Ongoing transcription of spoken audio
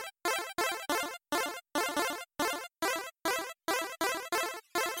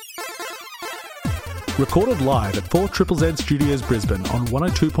Recorded live at 4ZZZ Studios Brisbane on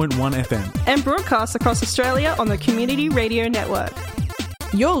 102.1 FM. And broadcast across Australia on the Community Radio Network.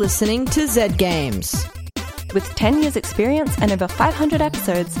 You're listening to Zed Games. With 10 years experience and over 500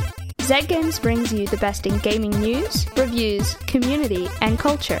 episodes, Zed Games brings you the best in gaming news, reviews, community and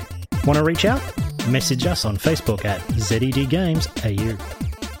culture. Want to reach out? Message us on Facebook at ZED Games AU.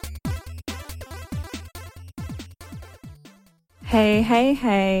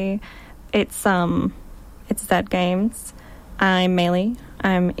 Hey. It's Zed Games. I'm Maylee.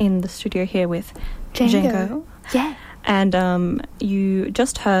 I'm in the studio here with Jango. Yeah. And you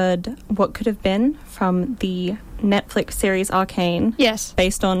just heard What Could Have Been from the Netflix series Arcane. Yes.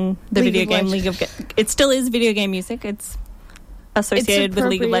 Based on the video game League of... It still is video game music. It's associated with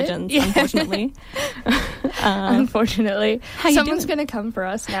League of Legends, unfortunately. Unfortunately. Someone's going to come for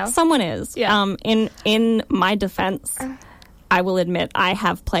us now. Someone is. Yeah. In my defense, I will admit I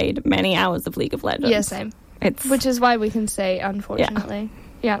have played many hours of League of Legends. Yeah, same. Which is why we can say unfortunately.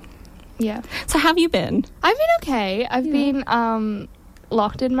 Yeah. So how have you been? I've been okay. I've been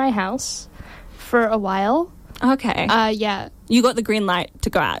locked in my house for a while. Okay. Yeah. You got the green light to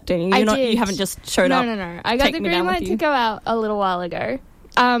go out, didn't you? Did. You haven't just showed up. No. I got the green light to go out a little while ago.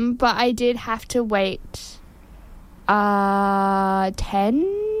 But I did have to wait 10,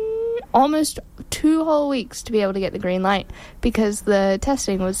 almost 2 whole weeks to be able to get the green light because the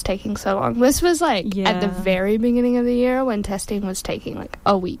testing was taking so long. This was at the very beginning of the year when testing was taking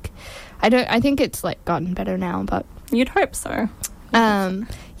a week. I think it's gotten better now, but you'd hope so.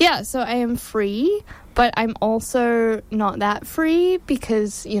 Yeah, so I am free, but I'm also not that free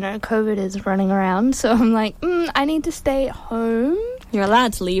because, COVID is running around. So I'm I need to stay at home. You're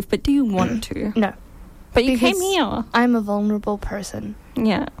allowed to leave, but do you want to? No. But you came here. I'm a vulnerable person.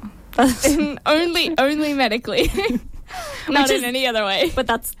 Yeah. only medically. Not in any other way. But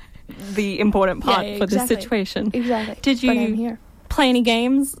that's the important part for this situation. Exactly. Did you play any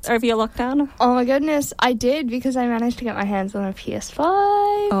games over your lockdown? Oh my goodness, I did because I managed to get my hands on a PS5.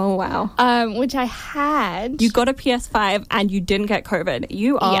 Oh wow. Which I had. You got a PS5 and you didn't get COVID.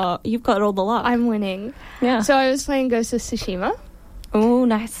 You've got all the luck. I'm winning. Yeah. So I was playing Ghost of Tsushima. Oh,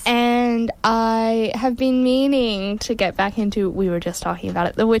 nice. And I have been meaning to get back into, we were just talking about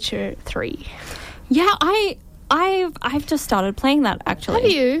it, The Witcher 3. Yeah, I've just started playing that, actually.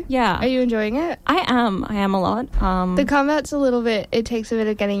 Have you? Yeah. Are you enjoying it? I am a lot. The combat's it takes a bit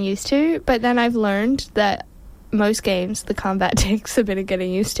of getting used to, but then I've learned that most games, the combat takes a bit of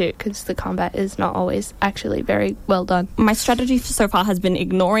getting used to because the combat is not always actually very well done. My strategy so far has been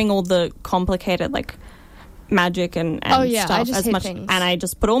ignoring all the complicated, magic and stuff as much, things. and I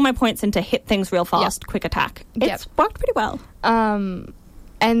just put all my points into hit things real fast, quick attack. It's worked pretty well. And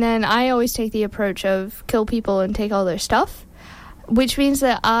then I always take the approach of kill people and take all their stuff, which means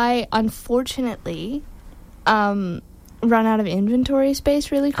that I unfortunately run out of inventory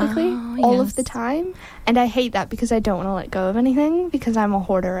space really quickly all of the time, and I hate that because I don't want to let go of anything because I'm a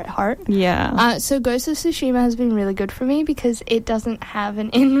hoarder at heart. So Ghost of Tsushima has been really good for me because it doesn't have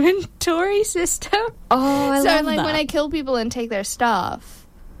an inventory system. I love that. When I kill people and take their stuff,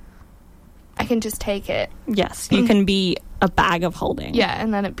 I can just take it. Yes, you can be a bag of holding. Yeah,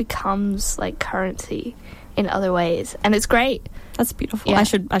 and then it becomes currency in other ways, and it's great. That's beautiful. Yeah.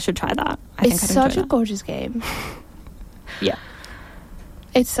 I should try that. It's such a gorgeous game. Yeah.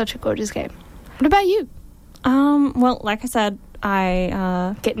 It's such a gorgeous game. What about you? Well, like I said,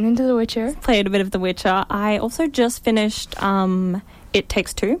 I getting into The Witcher. Played a bit of The Witcher. I also just finished It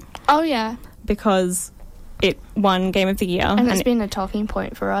Takes Two. Oh yeah. Because it won Game of the Year. And it's been a talking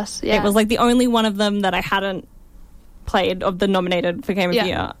point for us. Yeah. It was the only one of them that I hadn't played of the nominated for Game of the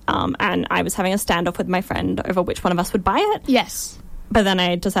Year. And I was having a standoff with my friend over which one of us would buy it. Yes. But then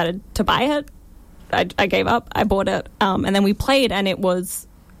I decided to buy it. I gave up. I bought it. And then we played and it was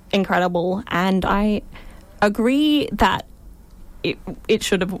incredible. And I agree that it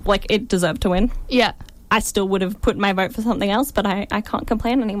should have, it deserved to win. Yeah. I still would have put my vote for something else, but I can't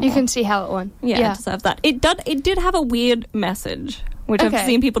complain anymore. You can see how it won. Yeah, it deserved that. It did have a weird message, which I've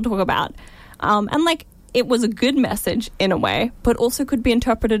seen people talk about. And it was a good message in a way, but also could be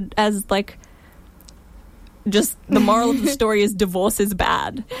interpreted as just the moral of the story is divorce is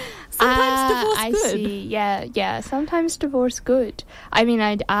bad. Sometimes divorce good. I see. Yeah. Sometimes divorce good. I mean,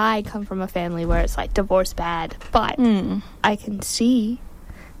 I come from a family where it's divorce bad, but I can see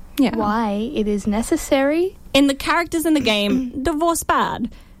why it is necessary. In the characters in the game, divorce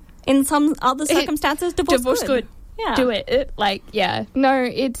bad. In some other circumstances, divorce good. Yeah. Do it. No,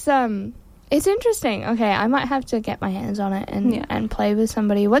 it's interesting. Okay, I might have to get my hands on it and play with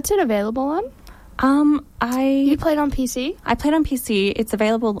somebody. What's it available on? You played on PC? I played on PC. It's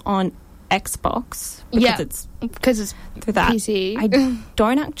available on Xbox because it's through that. PC. I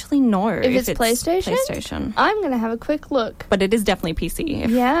don't actually know if it's PlayStation. PlayStation. I'm going to have a quick look. But it is definitely PC.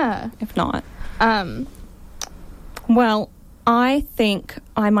 If not. Well, I think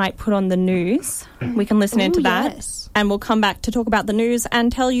I might put on the news. We can listen into that. Yes. And we'll come back to talk about the news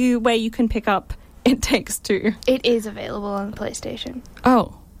and tell you where you can pick up It Takes Two. It is available on the PlayStation.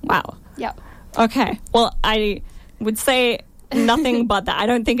 Oh, wow. Yep. Okay. Well, I would say nothing but that. I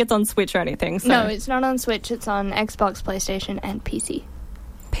don't think it's on Switch or anything. So No, it's not on Switch. It's on Xbox, PlayStation, and PC.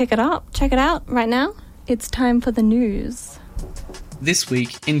 Pick it up. Check it out right now. It's time for the news. This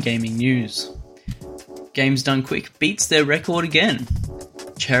week in gaming news. Games Done Quick beats their record again.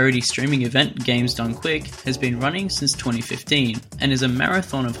 Charity streaming event Games Done Quick has been running since 2015 and is a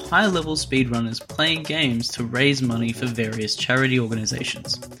marathon of high-level speedrunners playing games to raise money for various charity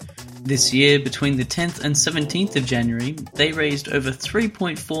organisations. This year, between the 10th and 17th of January, they raised over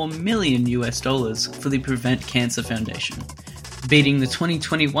 $3.4 million for the Prevent Cancer Foundation, beating the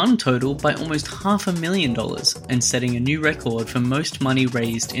 2021 total by almost $500,000 and setting a new record for most money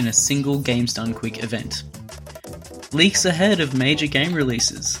raised in a single Games Done Quick event. Leaks ahead of major game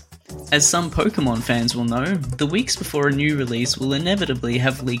releases. As some Pokemon fans will know, the weeks before a new release will inevitably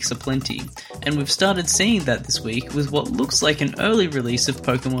have leaks aplenty, and we've started seeing that this week with what looks like an early release of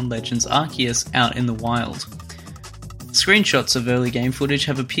Pokemon Legends Arceus out in the wild. Screenshots of early game footage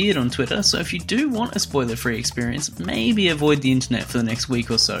have appeared on Twitter, so if you do want a spoiler-free experience, maybe avoid the internet for the next week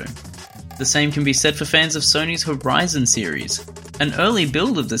or so. The same can be said for fans of Sony's Horizon series. An early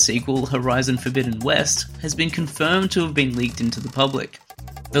build of the sequel, Horizon Forbidden West, has been confirmed to have been leaked into the public.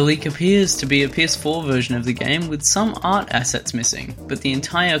 The leak appears to be a PS4 version of the game with some art assets missing, but the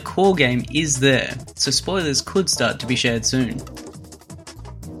entire core game is there, so spoilers could start to be shared soon.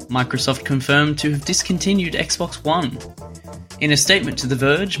 Microsoft confirmed to have discontinued Xbox One. In a statement to The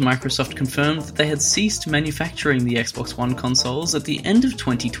Verge, Microsoft confirmed that they had ceased manufacturing the Xbox One consoles at the end of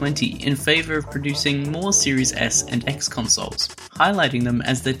 2020 in favour of producing more Series S and X consoles, highlighting them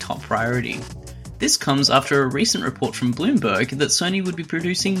as their top priority. This comes after a recent report from Bloomberg that Sony would be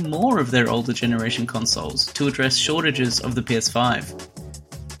producing more of their older generation consoles to address shortages of the PS5.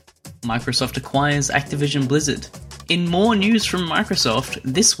 Microsoft acquires Activision Blizzard. In more news from Microsoft,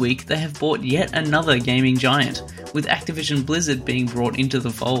 this week they have bought yet another gaming giant, with Activision Blizzard being brought into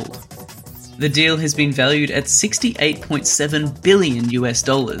the fold. The deal has been valued at $68.7 billion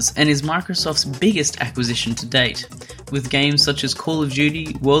and is Microsoft's biggest acquisition to date, with games such as Call of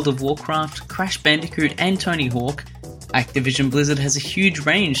Duty, World of Warcraft, Crash Bandicoot and Tony Hawk. Activision Blizzard has a huge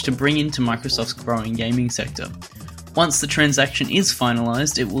range to bring into Microsoft's growing gaming sector. Once the transaction is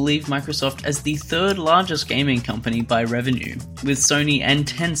finalised, it will leave Microsoft as the third largest gaming company by revenue, with Sony and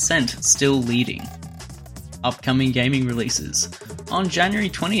Tencent still leading. Upcoming gaming releases. On January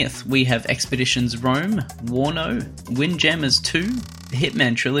 20th, we have Expeditions Rome, Warno, Windjammers 2, the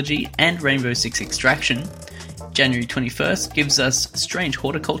Hitman Trilogy, and Rainbow Six Extraction. January 21st gives us Strange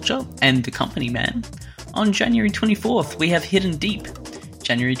Horticulture and The Company Man. On January 24th, we have Hidden Deep.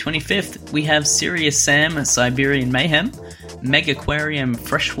 January 25th, we have Serious Sam Siberian Mayhem, Megaquarium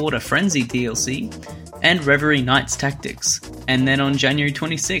Freshwater Frenzy DLC, and Reverie Knights Tactics. And then on January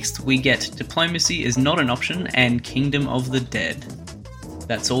 26th, we get Diplomacy is Not an Option and Kingdom of the Dead.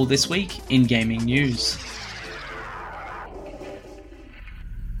 That's all this week in gaming news.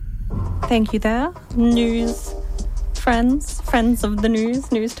 Thank you there. News friends of the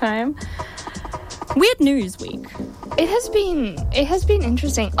news time. Weird news week. It has been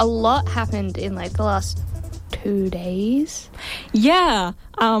interesting. A lot happened in like the last 2 days. Yeah.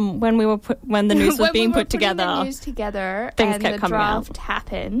 When the news was being put together. The news together things and kept the coming draft out.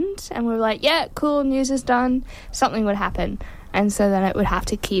 happened and we were like, yeah, cool, news is done. Something would happen. And so then it would have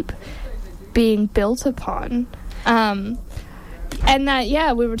to keep being built upon. And that,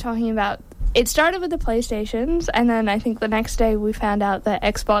 yeah, we were talking about. It started with the PlayStations, and then I think the next day we found out that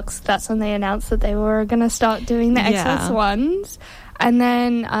Xbox, that's when they announced that they were going to start doing the Xbox Ones. And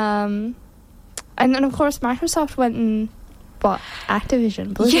then of course Microsoft went and bought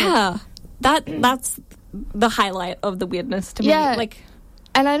Activision Blizzard. Yeah. That's the highlight of the weirdness to me. Yeah. Like,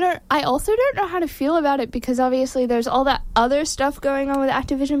 and I also don't know how to feel about it, because obviously there's all that other stuff going on with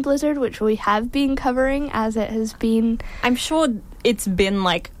Activision Blizzard, which we have been covering as it has been. I'm sure it's been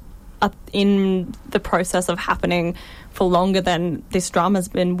like in the process of happening for longer than this drama's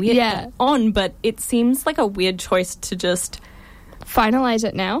been on, but it seems like a weird choice to just finalize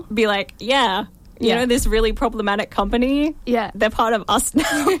it now. Be like, you know, this really problematic company, they're part of us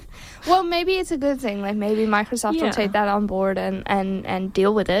now. Well, maybe it's a good thing. Like, maybe Microsoft will take that on board and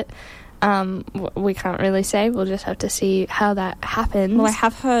deal with it. We can't really say. We'll just have to see how that happens. Well, I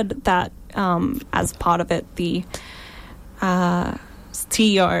have heard that as part of it, the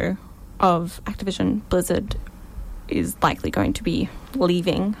CEO of Activision Blizzard is likely going to be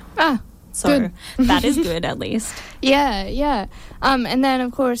leaving. So good. That is good, at least. Yeah. And then,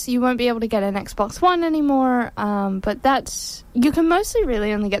 of course, you won't be able to get an Xbox One anymore, but you can mostly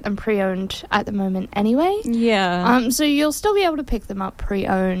really only get them pre-owned at the moment anyway. Yeah. So you'll still be able to pick them up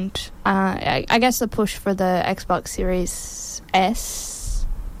pre-owned. I guess the push for the Xbox Series S,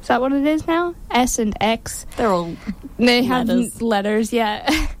 is that what it is now? S and X. They have letters,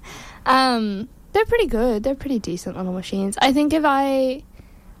 yeah. They're pretty good. They're pretty decent little machines. I think if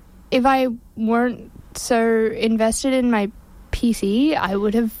I weren't so invested in my PC, I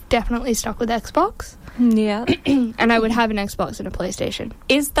would have definitely stuck with Xbox. Yeah. And I would have an Xbox and a PlayStation.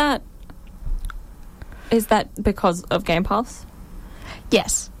 Is that because of Game Pass?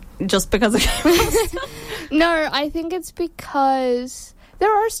 Yes. Just because of Game Pass? No, I think it's because there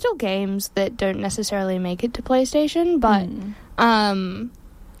are still games that don't necessarily make it to PlayStation, but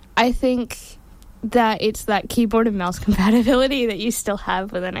I think that it's that keyboard and mouse compatibility that you still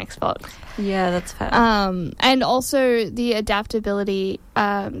have with an Xbox. Yeah, that's fair. And also the adaptability,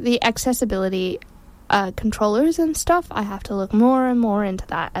 the accessibility controllers and stuff. I have to look more and more into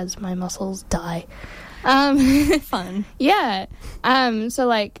that as my muscles die. Fun. Yeah. So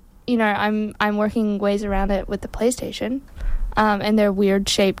like, you know, I'm working ways around it with the PlayStation, and their weird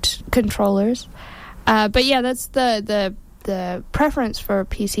shaped controllers. But yeah, that's the preference for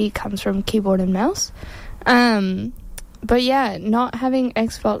PC comes from keyboard and mouse. But yeah, not having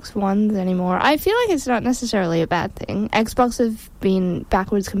Xbox Ones anymore, I feel like it's not necessarily a bad thing. Xbox have been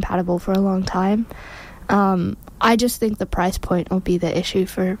backwards compatible for a long time. I just think the price point will be the issue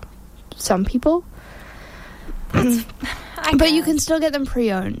for some people. But you can still get them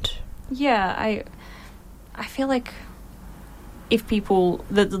pre-owned. Yeah, I feel like if people,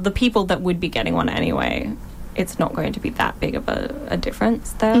 the people that would be getting one anyway, it's not going to be that big of a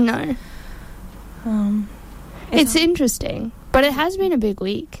difference there. No. It's interesting, but it has been a big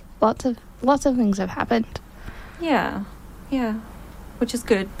week. Lots of things have happened. Yeah, which is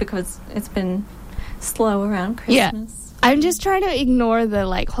good because it's been slow around Christmas. Yeah. I'm just trying to ignore the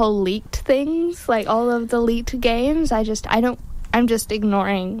like whole leaked things, like all of the leaked games. I'm just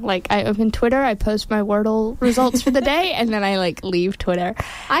ignoring. Like, I open Twitter, I post my Wordle results for the day, and then I like leave Twitter,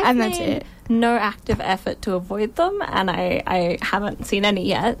 and that's it. No active effort to avoid them, and I haven't seen any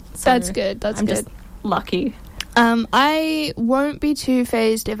yet. So that's good. I'm just lucky. I won't be too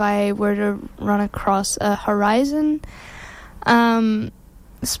phased if I were to run across a Horizon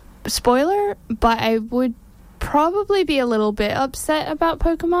spoiler, but I would probably be a little bit upset about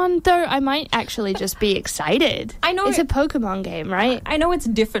Pokemon, though I might actually just be excited. I know it's a Pokemon game, right? I know it's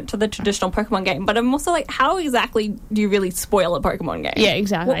different to the traditional Pokemon game, but I'm also like, how exactly do you really spoil a Pokemon game? Yeah,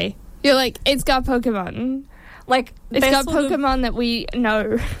 exactly. You're like, it's got Pokemon. Like, it's got Pokemon that we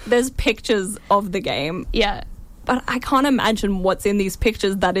know. There's pictures of the game. Yeah. But I can't imagine what's in these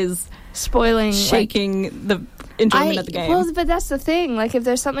pictures that is spoiling, shaking the enjoyment of the game. Well, but that's the thing. Like, if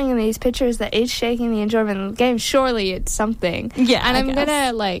there's something in these pictures that is shaking the enjoyment of the game, surely it's something. Yeah, and I'm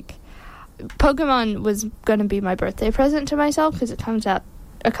gonna, like... Pokemon was gonna be my birthday present to myself because it comes out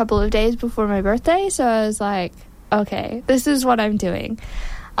a couple of days before my birthday, so I was like, okay, this is what I'm doing.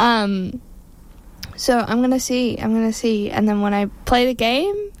 So I'm gonna see, and then when I play the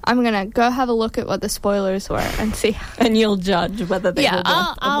game, I'm gonna go have a look at what the spoilers were and see. And you'll judge whether they were worth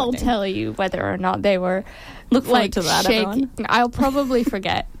I'll tell you whether or not they were. Look forward to that, everyone. I'll probably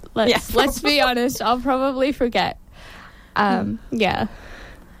forget. Let's be honest. I'll probably forget. Yeah.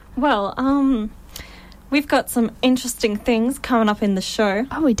 Well, we've got some interesting things coming up in the show.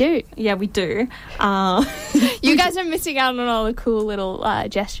 Oh, we do? Yeah, we do. You guys are missing out on all the cool little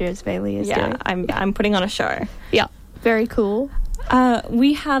gestures Maylee is doing. I'm putting on a show. Yeah, very cool.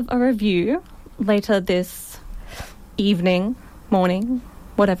 We have a review later this evening, morning,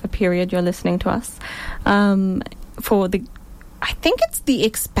 whatever period you're listening to us, for I think it's the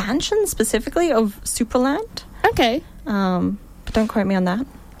expansion specifically of Supraland. Okay. But don't quote me on that.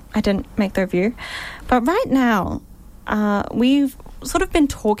 I didn't make the review. But right now, we've sort of been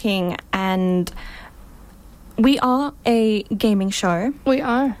talking, and we are a gaming show. We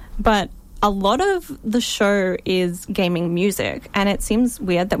are. But a lot of the show is gaming music, and it seems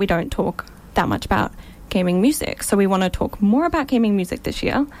weird that we don't talk that much about gaming music. So we want to talk more about gaming music this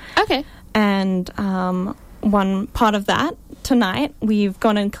year. Okay. And one part of that, tonight, we've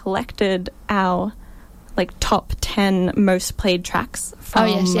gone and collected our top 10 most played tracks from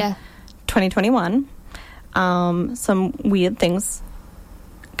 2021. Some weird things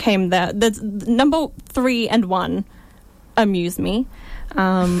came there. The number 3 and 1 amuse me.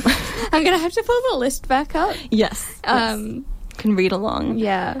 I'm going to have to pull the list back up. Yes. Can read along.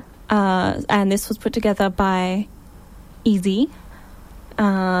 Yeah. And this was put together by Easy,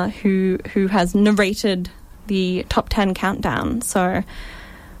 who has narrated the top 10 countdown. So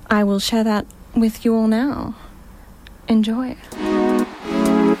I will share that with you all now. Enjoy.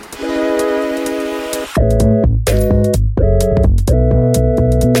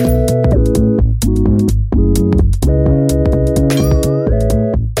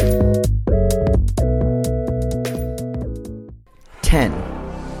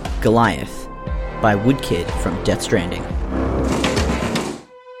 Goliath by Woodkid from Death Stranding.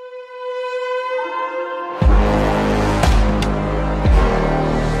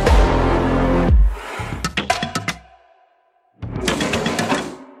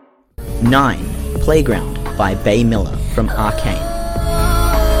 Nine, Playground by Bay Miller from Arcane.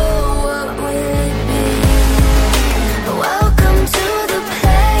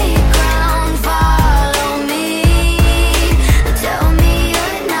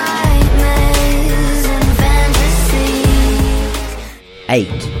 Eight,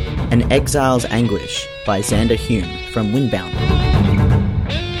 An Exile's Anguish by Xander Hume from Windbound.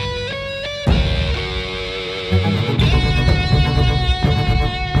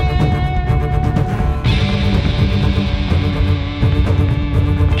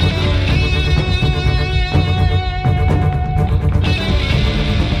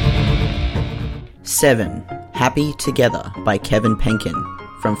 Seven, Happy Together by Kevin Penkin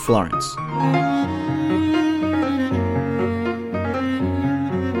from Florence.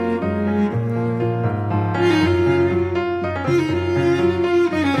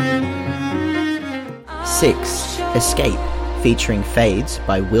 6, Escape, featuring Fades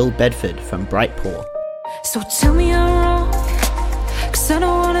by Will Bedford from Brightpaw. So tell me I'm wrong, 'cause I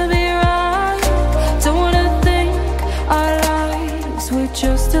don't wanna be right. Don't wanna think our lives were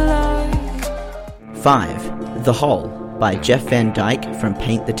just a lie. 5, The Hole by Jeff Van Dyke from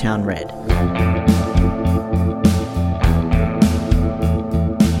Paint the Town Red.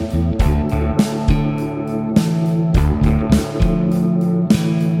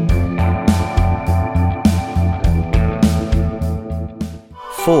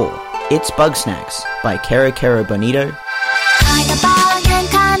 4, It's Bugsnax by Kero Kero Bonito.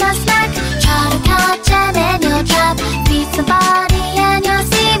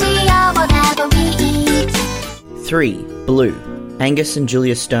 3, Blue, Angus and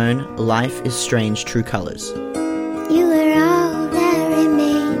Julia Stone, Life is Strange True Colors. You were all that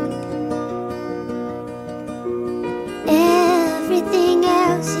remained. Everything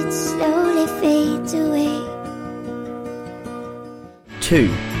else, it slowly fades away. 2,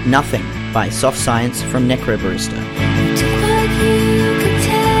 Nothing by Soft Science from Necrobarista. Took what you could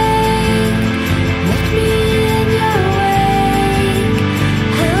take, left me in your wake.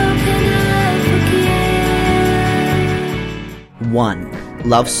 How can I forget? 1,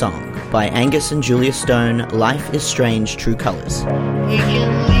 Love Song by Angus and Julia Stone, Life is Strange True Colors. We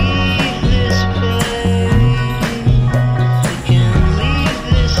can leave this place, we can leave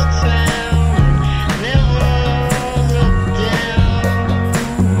this town, never look down.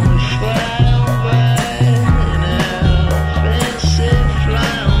 We fly by in a fancy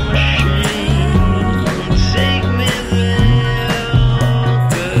flying machine. Take me there,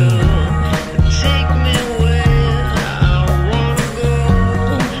 girl, take me where I wanna go,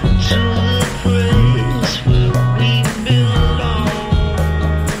 to the place where we belong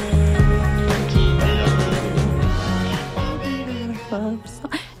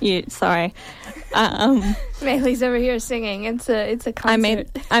You sorry. Maylee's over here singing. It's a concert.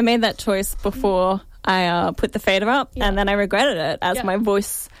 I made that choice before I put the fader up, and then I regretted it as my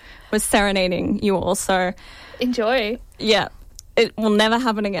voice was serenading you all. So Enjoy. yeah, it will never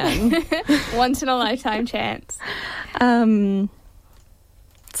happen again. Once in a lifetime chance.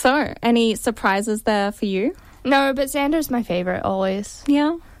 So, any surprises there for you? No, but Xander's my favorite always.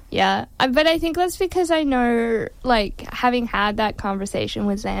 Yeah. Yeah, but I think that's because I know, like, having had that conversation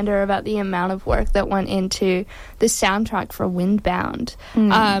with Xander about the amount of work that went into the soundtrack for Windbound,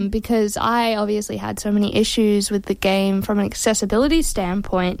 because I obviously had so many issues with the game from an accessibility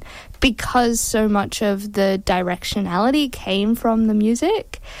standpoint because so much of the directionality came from the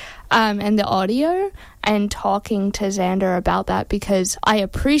music and the audio, and talking to Xander about that because I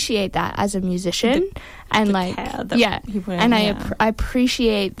appreciate that as a musician. I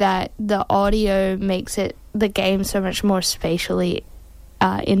appreciate that the audio makes the game so much more spatially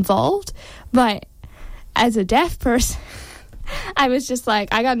involved. But as a deaf person, I was just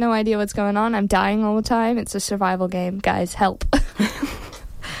like, I got no idea what's going on. I'm dying all the time. It's a survival game, guys. Help.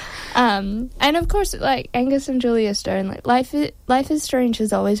 And of course, like Angus and Julia Stone, like Life is Strange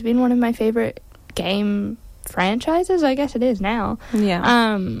has always been one of my favorite game franchises. I guess it is now.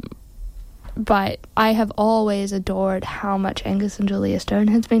 Yeah. But I have always adored how much Angus and Julia Stone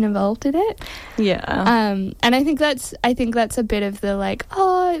has been involved in it. Yeah. And I think that's a bit of the like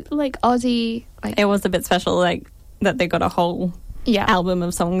Aussie. Like, it was a bit special, like that they got a whole album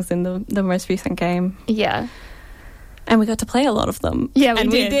of songs in the most recent game. Yeah. And we got to play a lot of them. Yeah, we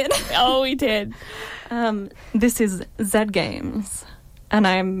did. Oh, we did. This is Zed Games, and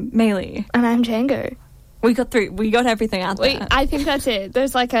I'm Maylee, and I'm Jango. We got everything out there. I think that's it.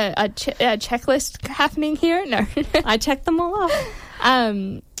 There's like a checklist happening here. No, I checked them all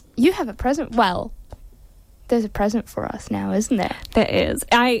off. You have a present. Well, there's a present for us now, isn't there? There is.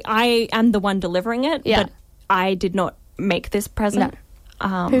 I am the one delivering it, yeah. But I did not make this present.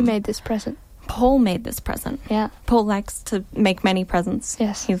 No. Who made this present? Paul made this present. Yeah. Paul likes to make many presents.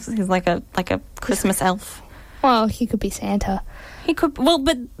 Yes. He's like a Christmas elf. Well, he could be Santa. He could. Well,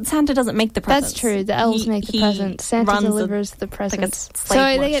 but Santa doesn't make the presents. That's true. The elves make the presents. Santa delivers the presents.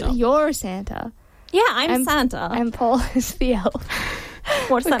 Like so you're Santa. Yeah, I'm Santa. And Paul is the elf.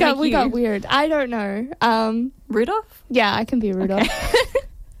 What's that make you? We got weird. I don't know. Rudolph? Yeah, I can be Rudolph. Okay.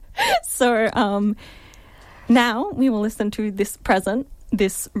 So, now we will listen to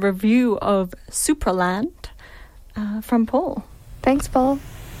this review of Supraland from Paul. Thanks, Paul.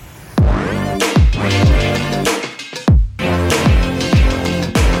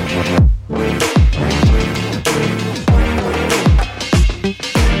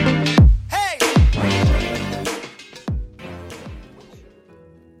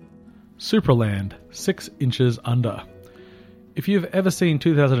 Supraland, 6 inches under. If you've ever seen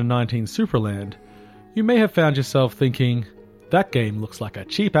 2019 Supraland, you may have found yourself thinking, that game looks like a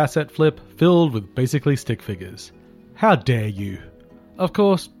cheap asset flip filled with basically stick figures. How dare you? Of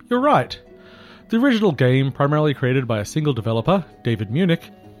course, you're right. The original game, primarily created by a single developer, David Munich,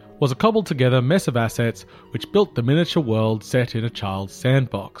 was a cobbled together mess of assets which built the miniature world set in a child's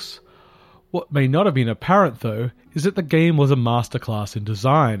sandbox. What may not have been apparent though, is that the game was a masterclass in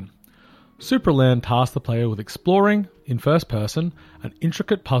design. Supraland tasked the player with exploring, in first person, an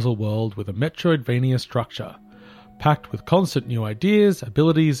intricate puzzle world with a Metroidvania structure. Packed with constant new ideas,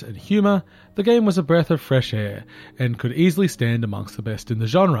 abilities, and humour, the game was a breath of fresh air, and could easily stand amongst the best in the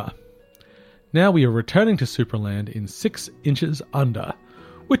genre. Now we are returning to Supraland in 6 inches under,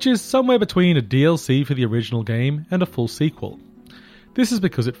 which is somewhere between a DLC for the original game and a full sequel. This is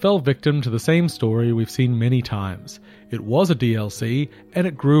because it fell victim to the same story we've seen many times. It was a DLC, and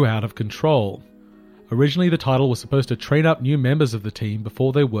it grew out of control. Originally the title was supposed to train up new members of the team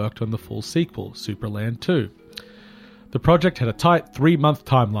before they worked on the full sequel, Supraland 2. The project had a tight 3-month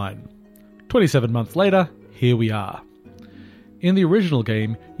timeline. 27 months later, here we are. In the original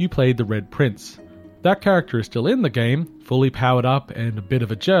game, you played the Red Prince. That character is still in the game, fully powered up and a bit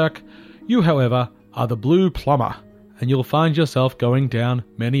of a jerk. You, however, are the Blue Plumber, and you'll find yourself going down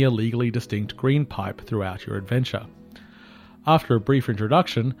many a legally distinct green pipe throughout your adventure. After a brief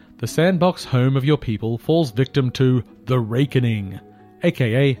introduction, the sandbox home of your people falls victim to the Rakening,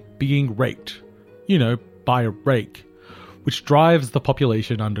 aka being raked. You know, by a rake, which drives the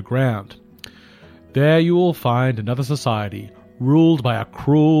population underground. There you will find another society, ruled by a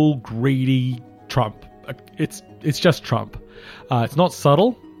cruel, greedy Trump. It's just Trump. It's not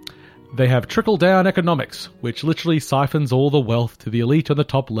subtle. They have trickle-down economics, which literally siphons all the wealth to the elite on the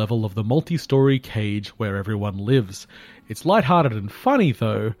top level of the multi-story cage where everyone lives. It's lighthearted and funny,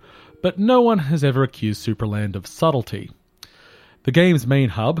 though, but no one has ever accused Supraland of subtlety. The game's main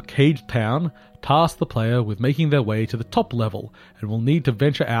hub, Cage Town, tasks the player with making their way to the top level and will need to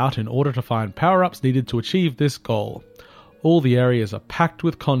venture out in order to find power-ups needed to achieve this goal. All the areas are packed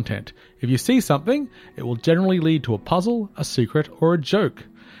with content. If you see something, it will generally lead to a puzzle, a secret, or a joke.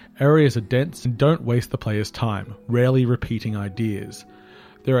 Areas are dense and don't waste the player's time, rarely repeating ideas.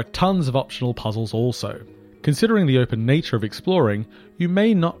 There are tons of optional puzzles also. Considering the open nature of exploring, you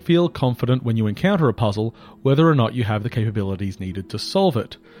may not feel confident when you encounter a puzzle whether or not you have the capabilities needed to solve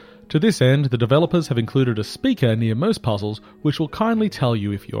it. To this end, the developers have included a speaker near most puzzles which will kindly tell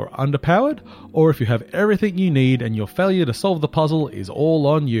you if you're underpowered or if you have everything you need and your failure to solve the puzzle is all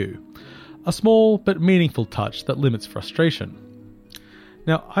on you. A small but meaningful touch that limits frustration.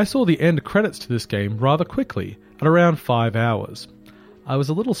 Now, I saw the end credits to this game rather quickly, at around 5 hours. I was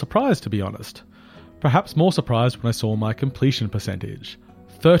a little surprised, to be honest. Perhaps more surprised when I saw my completion percentage.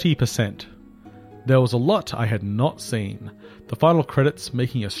 30%. There was a lot I had not seen. The final credits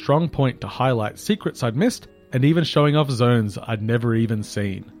making a strong point to highlight secrets I'd missed, and even showing off zones I'd never even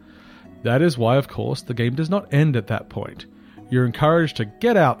seen. That is why, of course, the game does not end at that point. You're encouraged to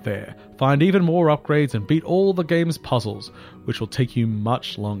get out there, find even more upgrades and beat all the game's puzzles, which will take you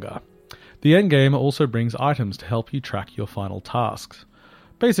much longer. The endgame also brings items to help you track your final tasks.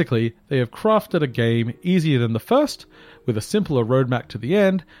 Basically, they have crafted a game easier than the first, with a simpler roadmap to the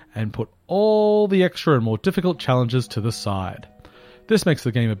end, and put all the extra and more difficult challenges to the side. This makes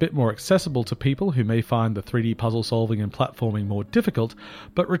the game a bit more accessible to people who may find the 3D puzzle solving and platforming more difficult,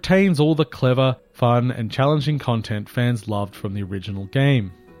 but retains all the clever, fun, and challenging content fans loved from the original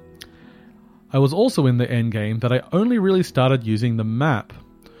game. I was also in the endgame that I only really started using the map.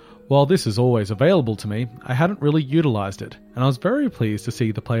 While this is always available to me, I hadn't really utilised it, and I was very pleased to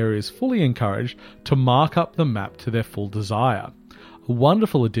see the player is fully encouraged to mark up the map to their full desire. A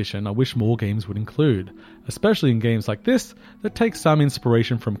wonderful addition I wish more games would include, especially in games like this that take some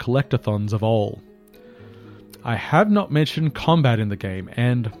inspiration from collectathons of old. I have not mentioned combat in the game,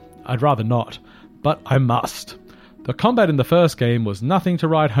 and I'd rather not, but I must. The combat in the first game was nothing to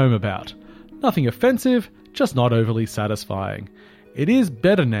write home about. Nothing offensive, just not overly satisfying. It is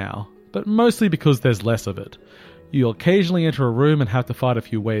better now, but mostly because there's less of it. You'll occasionally enter a room and have to fight a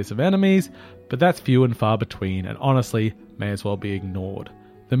few waves of enemies, but that's few and far between and honestly may as well be ignored.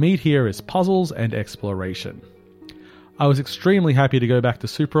 The meat here is puzzles and exploration. I was extremely happy to go back to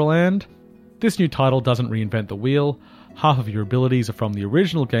Supraland. This new title doesn't reinvent the wheel. Half of your abilities are from the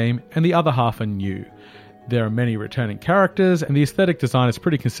original game and the other half are new. There are many returning characters and the aesthetic design is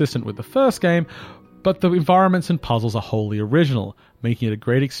pretty consistent with the first game, but the environments and puzzles are wholly original, making it a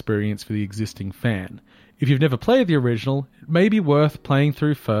great experience for the existing fan. If you've never played the original, it may be worth playing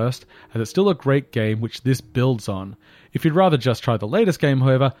through first, as it's still a great game which this builds on. If you'd rather just try the latest game,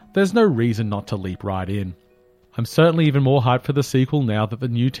 however, there's no reason not to leap right in. I'm certainly even more hyped for the sequel now that the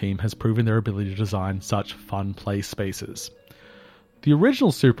new team has proven their ability to design such fun play spaces. The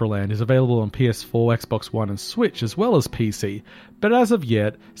original Supraland is available on PS4, Xbox One and Switch as well as PC, but as of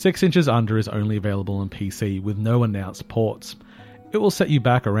yet, 6 inches under is only available on PC with no announced ports. It will set you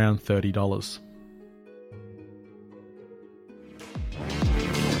back around $30.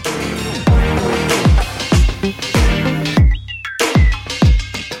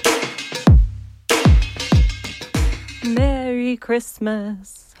 Merry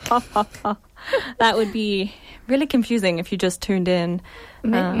Christmas. That would be really confusing if you just tuned in.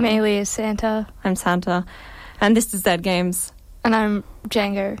 Maylee is Santa. I'm Santa. And this is Zed Games. And I'm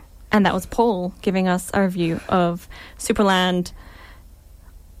Jango. And that was Paul giving us a review of Supraland.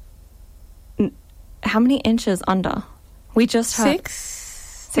 How many inches under? We just heard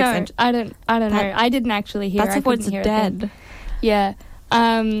 6 no, inches. I don't know. I didn't actually hear. That's if it's dead. Yeah.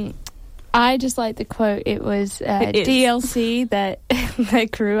 I just like the quote. It was DLC that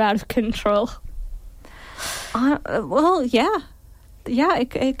that grew out of control. Well, yeah. Yeah,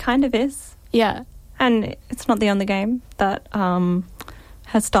 it kind of is. Yeah. And it's not the only game that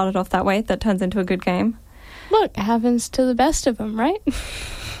has started off that way that turns into a good game. Look, it happens to the best of them, right?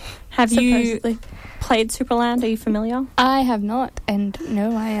 Have you played Supraland? Are you familiar? I have not, and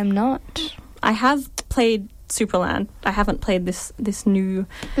no, I am not. I have played Supraland. I haven't played this new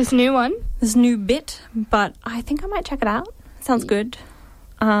one, this new bit, but I think I might check it out. Sounds good.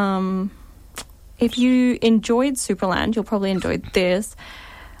 If you enjoyed Supraland, you'll probably enjoy this.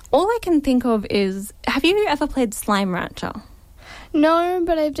 All I can think of is, have you ever played Slime Rancher? No,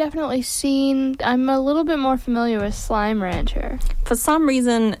 but I've definitely seen. I'm a little bit more familiar with Slime Rancher. For some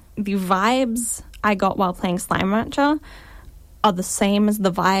reason, the vibes I got while playing Slime Rancher are the same as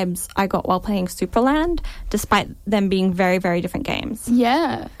the vibes I got while playing Supraland, despite them being very, very different games.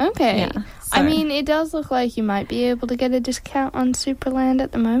 Yeah, okay. Yeah, so. I mean, it does look like you might be able to get a discount on Supraland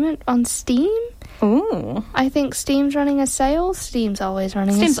at the moment on Steam. Ooh. I think Steam's running a sale. Steam's always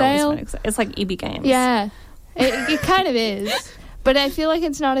running a sale. It's like EB Games. Yeah, it kind of is. But I feel like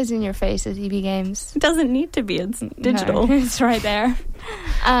it's not as in your face as EB Games. It doesn't need to be. It's digital. No, it's right there.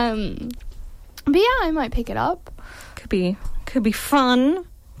 But yeah, I might pick it up. Could be fun.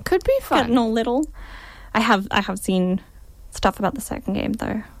 Could be fun. Getting all little. I have seen stuff about the second game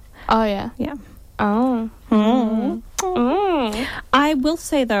though. Oh yeah. Yeah. Oh. Mm. Mm. I will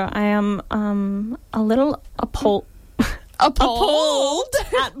say though, I am a little appalled at Paul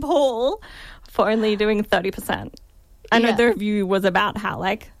for only doing 30%. I know the review was about how,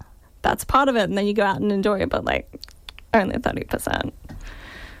 like, that's part of it, and then you go out and enjoy it, but, like, only 30%.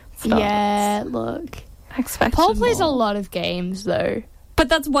 Yeah, look. I expected Paul plays more. a lot of games, though. But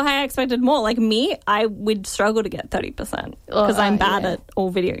that's why I expected more. Like, me, I would struggle to get 30%, because I'm bad at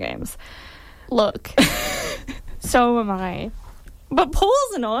all video games. Look. So am I. But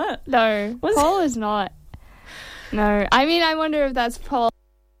Paul's not. No, Paul is not. No. I mean, I wonder if that's Paul.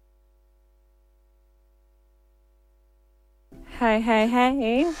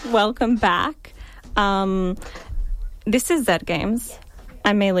 Hey. Welcome back. This is Zed Games.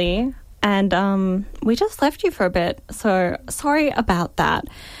 I'm Maylee, and we just left you for a bit, so sorry about that.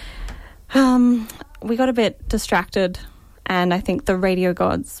 We got a bit distracted, and I think the radio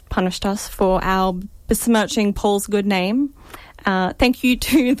gods punished us for our besmirching Paul's good name. Thank you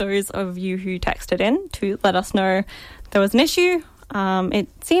to those of you who texted in to let us know there was an issue. It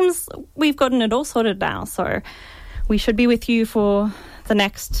seems we've gotten it all sorted now, so we should be with you for the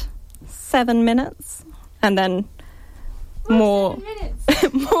next 7 minutes, and then more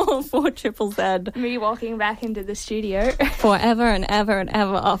for Triple Z. Me walking back into the studio. Forever and ever and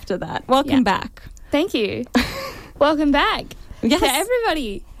ever after that. Welcome back. Thank you. Welcome back. Yes. To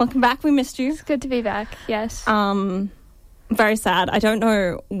everybody. Welcome back. We missed you. It's good to be back. Yes. Very sad. I don't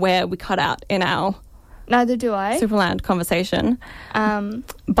know where we cut out in our Neither do I. Supraland conversation.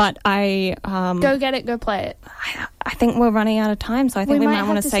 But I... go get it, go play it. I think we're running out of time, so I think we might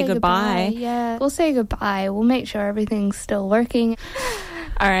want to say goodbye. Yeah, we'll say goodbye. We'll make sure everything's still working.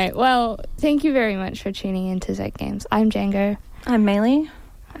 All right, well, thank you very much for tuning in to Zed Games. I'm Jango. I'm Maylee.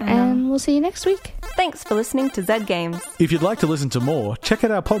 And we'll see you next week. Thanks for listening to Zed Games. If you'd like to listen to more, check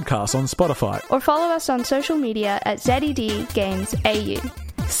out our podcast on Spotify. Or follow us on social media at ZED Games AU.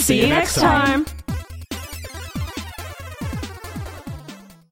 See you next time.